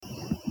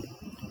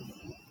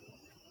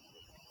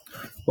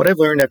What I've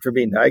learned after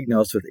being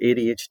diagnosed with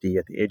ADHD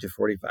at the age of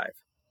 45.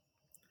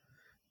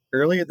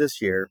 Earlier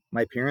this year,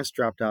 my parents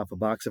dropped off a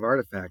box of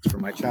artifacts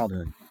from my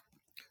childhood.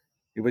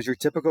 It was your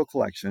typical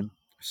collection: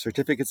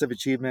 certificates of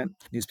achievement,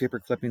 newspaper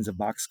clippings of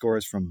box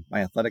scores from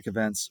my athletic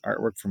events,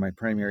 artwork from my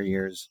primary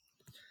years,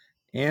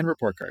 and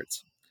report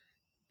cards.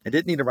 I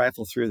didn't need to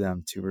rifle through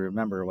them to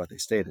remember what they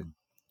stated.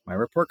 My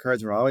report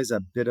cards were always a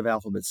bit of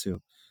alphabet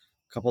soup: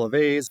 a couple of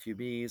A's, a few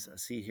B's, a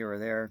C here or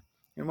there,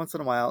 and once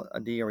in a while,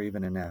 a D or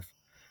even an F.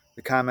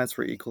 The comments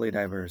were equally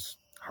diverse.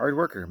 Hard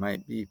worker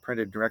might be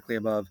printed directly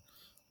above,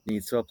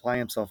 needs to apply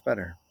himself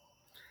better.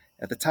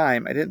 At the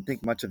time, I didn't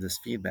think much of this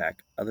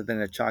feedback, other than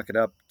to chalk it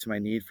up to my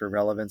need for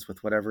relevance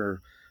with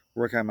whatever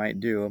work I might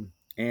do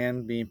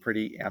and being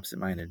pretty absent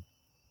minded.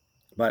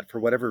 But for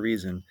whatever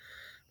reason,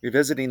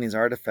 revisiting these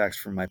artifacts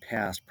from my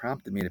past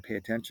prompted me to pay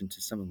attention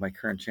to some of my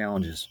current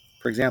challenges.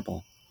 For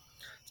example,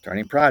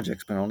 starting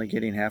projects but only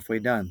getting halfway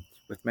done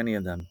with many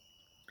of them,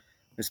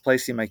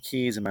 misplacing my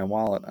keys and my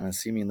wallet on a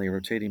seemingly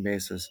rotating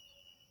basis,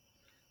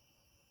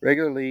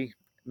 regularly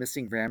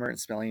missing grammar and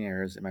spelling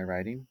errors in my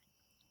writing,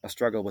 a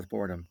struggle with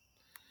boredom.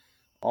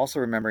 Also,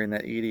 remembering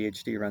that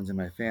ADHD runs in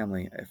my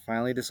family, I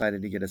finally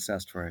decided to get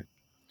assessed for it.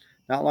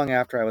 Not long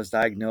after I was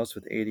diagnosed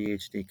with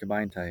ADHD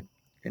combined type,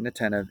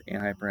 inattentive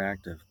and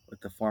hyperactive,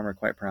 with the former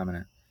quite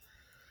prominent.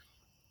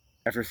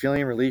 After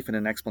feeling relief and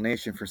an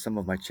explanation for some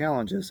of my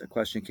challenges, a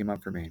question came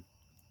up for me: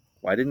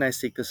 why didn't I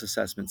seek this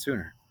assessment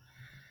sooner?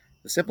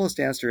 The simplest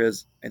answer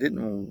is I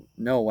didn't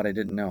know what I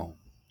didn't know.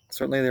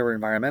 Certainly, there were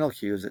environmental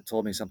cues that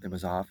told me something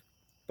was off,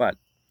 but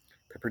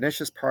the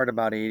pernicious part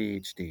about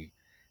ADHD,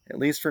 at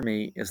least for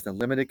me, is the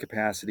limited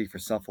capacity for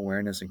self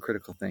awareness and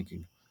critical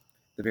thinking,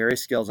 the very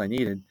skills I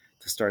needed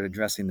to start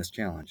addressing this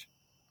challenge.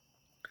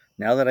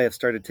 Now that I have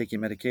started taking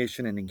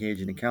medication and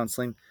engaging in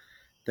counseling,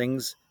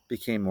 things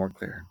became more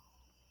clear.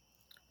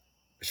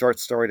 A short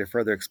story to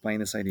further explain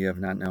this idea of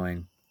not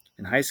knowing.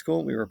 In high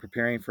school, we were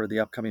preparing for the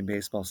upcoming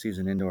baseball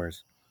season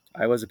indoors.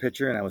 I was a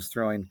pitcher and I was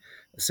throwing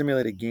a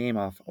simulated game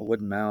off a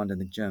wooden mound in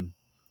the gym.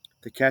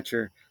 The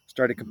catcher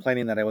started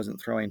complaining that I wasn't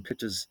throwing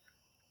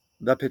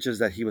the pitches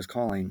that he was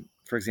calling,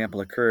 for example,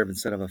 a curve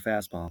instead of a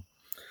fastball.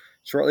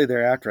 Shortly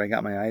thereafter, I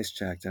got my eyes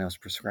checked and I was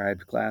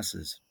prescribed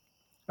glasses.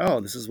 Oh,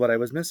 this is what I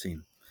was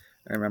missing,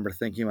 I remember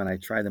thinking when I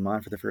tried them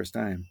on for the first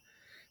time.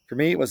 For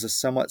me, it was a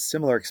somewhat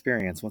similar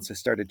experience once I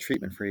started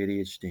treatment for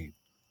ADHD. It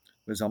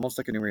was almost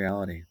like a new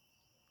reality.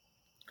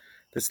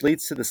 This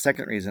leads to the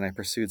second reason I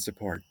pursued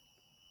support.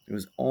 It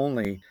was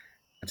only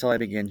until I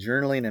began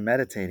journaling and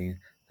meditating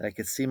that I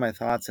could see my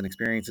thoughts and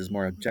experiences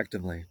more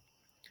objectively.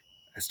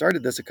 I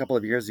started this a couple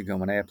of years ago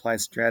when I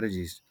applied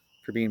strategies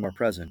for being more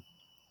present.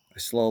 I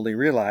slowly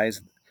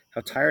realized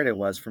how tired I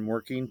was from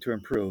working to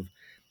improve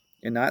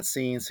and not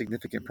seeing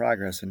significant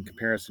progress in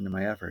comparison to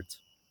my efforts.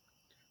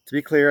 To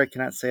be clear, I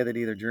cannot say that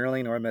either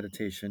journaling or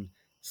meditation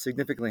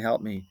significantly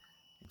helped me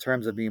in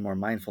terms of being more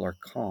mindful or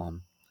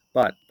calm,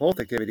 but both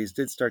activities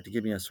did start to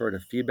give me a sort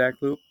of feedback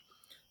loop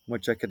in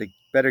which I could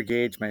better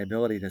gauge my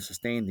ability to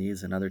sustain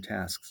these and other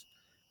tasks.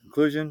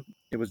 Conclusion: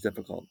 it was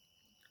difficult.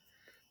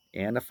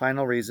 And a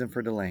final reason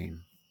for delaying: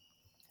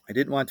 I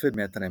didn't want to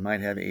admit that I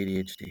might have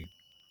ADHD.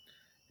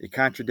 It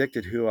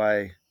contradicted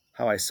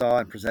how I saw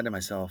and presented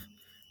myself: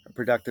 a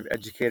productive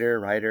educator,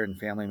 writer, and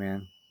family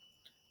man.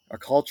 Our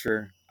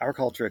culture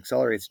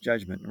accelerates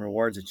judgment and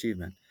rewards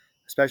achievement,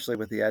 especially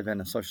with the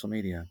advent of social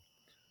media.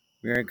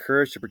 We are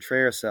encouraged to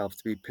portray ourselves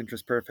to be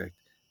Pinterest perfect,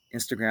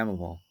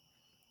 Instagrammable.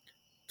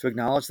 To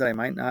acknowledge that I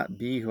might not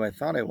be who I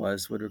thought I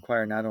was would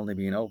require not only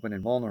being open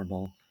and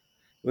vulnerable,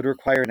 it would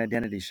require an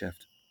identity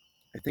shift.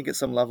 I think at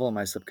some level in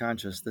my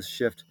subconscious, this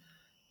shift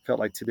felt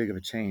like too big of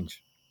a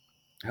change.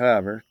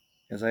 However,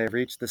 as I have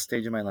reached this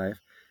stage in my life,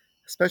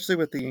 especially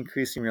with the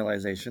increasing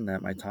realization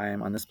that my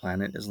time on this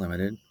planet is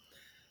limited,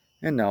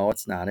 and no,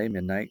 it's not a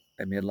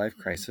midlife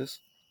crisis,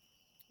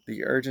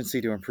 the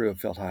urgency to improve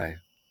felt high.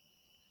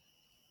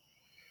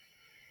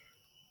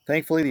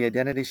 Thankfully, the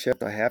identity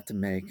shift I have to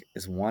make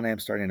is one I am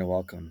starting to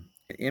welcome: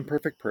 an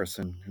imperfect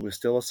person who is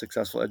still a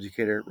successful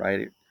educator,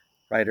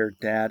 writer,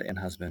 dad, and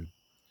husband,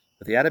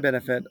 with the added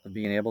benefit of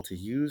being able to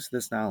use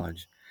this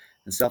knowledge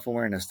and self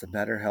awareness to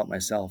better help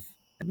myself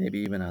and maybe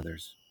even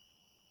others.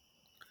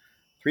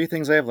 Three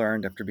things I have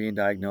learned after being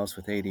diagnosed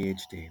with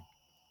ADHD.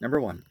 Number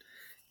one,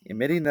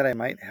 admitting that I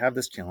might have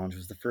this challenge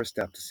was the first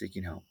step to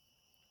seeking help.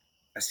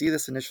 I see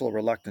this initial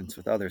reluctance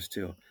with others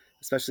too,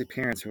 especially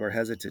parents who are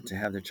hesitant to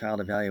have their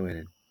child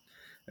evaluated.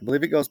 I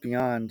believe it goes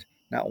beyond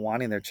not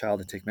wanting their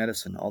child to take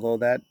medicine, although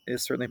that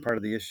is certainly part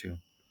of the issue.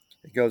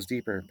 It goes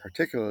deeper,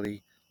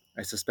 particularly,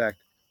 I suspect,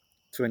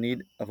 to a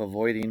need of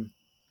avoiding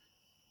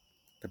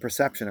the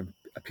perception of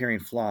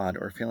appearing flawed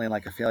or feeling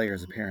like a failure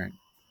as a parent.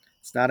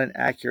 It's not an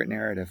accurate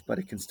narrative, but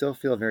it can still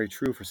feel very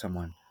true for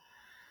someone.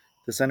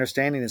 This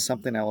understanding is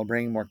something I will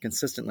bring more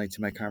consistently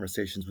to my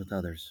conversations with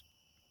others.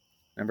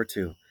 Number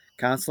two,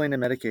 counseling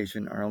and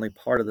medication are only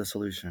part of the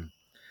solution.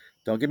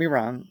 Don't get me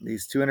wrong,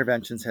 these two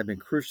interventions have been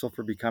crucial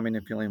for becoming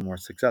and feeling more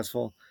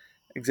successful.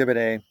 Exhibit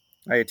A: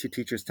 I had two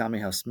teachers tell me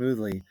how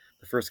smoothly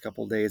the first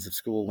couple days of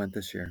school went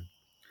this year.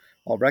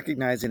 While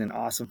recognizing an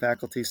awesome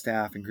faculty,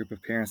 staff, and group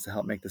of parents to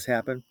help make this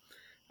happen,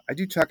 I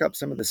do chalk up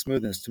some of the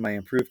smoothness to my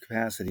improved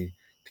capacity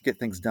to get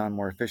things done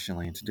more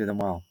efficiently and to do them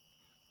well.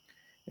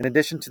 In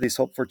addition to these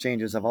hoped for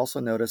changes, I've also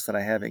noticed that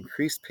I have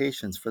increased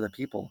patience for the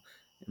people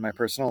in my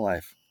personal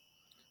life.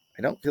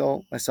 I don't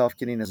feel myself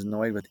getting as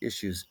annoyed with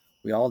issues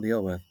we all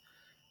deal with.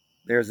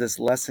 There's this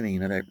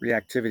lessening of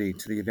reactivity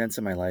to the events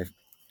in my life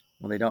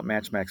when they don't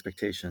match my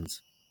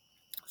expectations.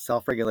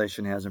 Self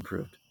regulation has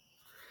improved.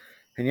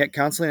 And yet,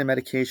 counseling and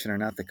medication are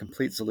not the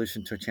complete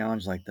solution to a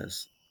challenge like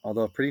this.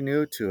 Although pretty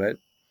new to it,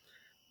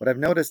 what I've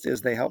noticed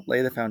is they help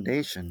lay the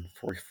foundation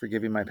for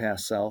forgiving my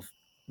past self,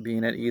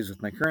 being at ease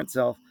with my current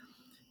self,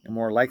 and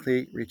more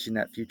likely reaching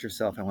that future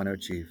self I want to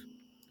achieve.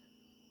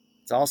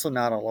 It's also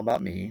not all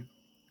about me,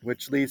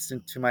 which leads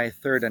into my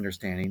third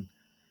understanding.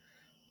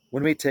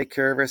 When we take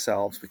care of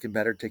ourselves, we can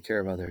better take care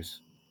of others.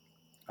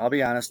 I'll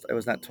be honest, I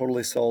was not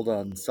totally sold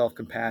on self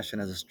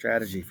compassion as a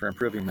strategy for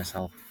improving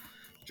myself.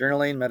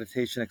 Journaling,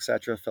 meditation,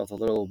 etc. felt a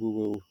little woo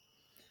woo.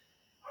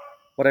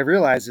 What I've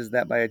realized is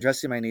that by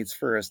addressing my needs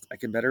first, I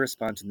can better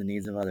respond to the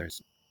needs of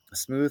others. A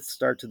smooth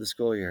start to the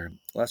school year,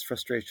 less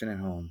frustration at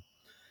home.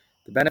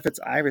 The benefits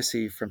I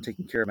receive from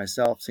taking care of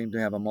myself seem to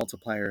have a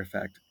multiplier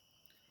effect.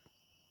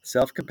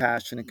 Self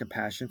compassion and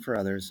compassion for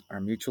others are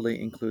mutually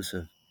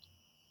inclusive.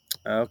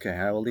 Okay,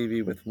 I will leave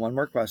you with one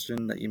more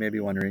question that you may be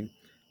wondering.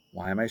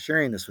 Why am I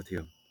sharing this with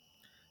you?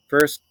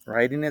 First,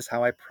 writing is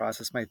how I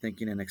process my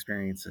thinking and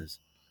experiences.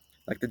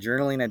 Like the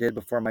journaling I did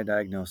before my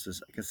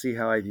diagnosis, I can see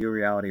how I view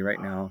reality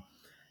right now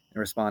and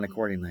respond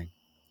accordingly.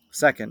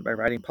 Second, by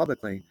writing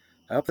publicly,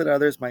 I hope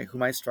that who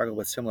might struggle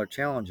with similar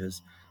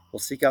challenges will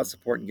seek out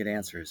support and get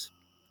answers.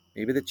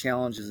 Maybe the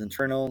challenge is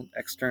internal,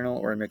 external,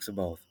 or a mix of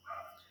both.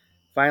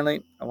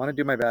 Finally, I want to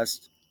do my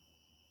best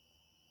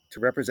to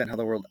represent how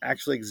the world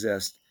actually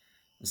exists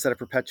instead of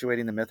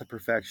perpetuating the myth of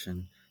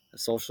perfection that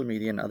social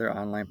media and other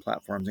online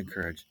platforms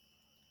encourage.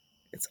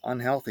 It's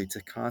unhealthy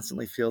to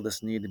constantly feel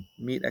this need to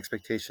meet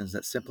expectations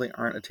that simply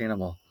aren't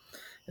attainable,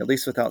 at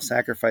least without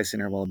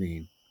sacrificing our well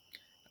being.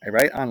 I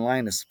write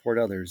online to support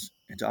others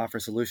and to offer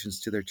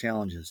solutions to their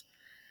challenges.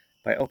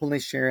 By openly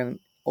sharing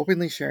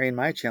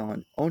my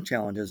own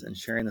challenges and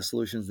sharing the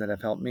solutions that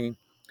have helped me,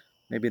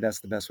 maybe that's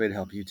the best way to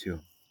help you too.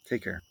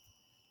 Take care.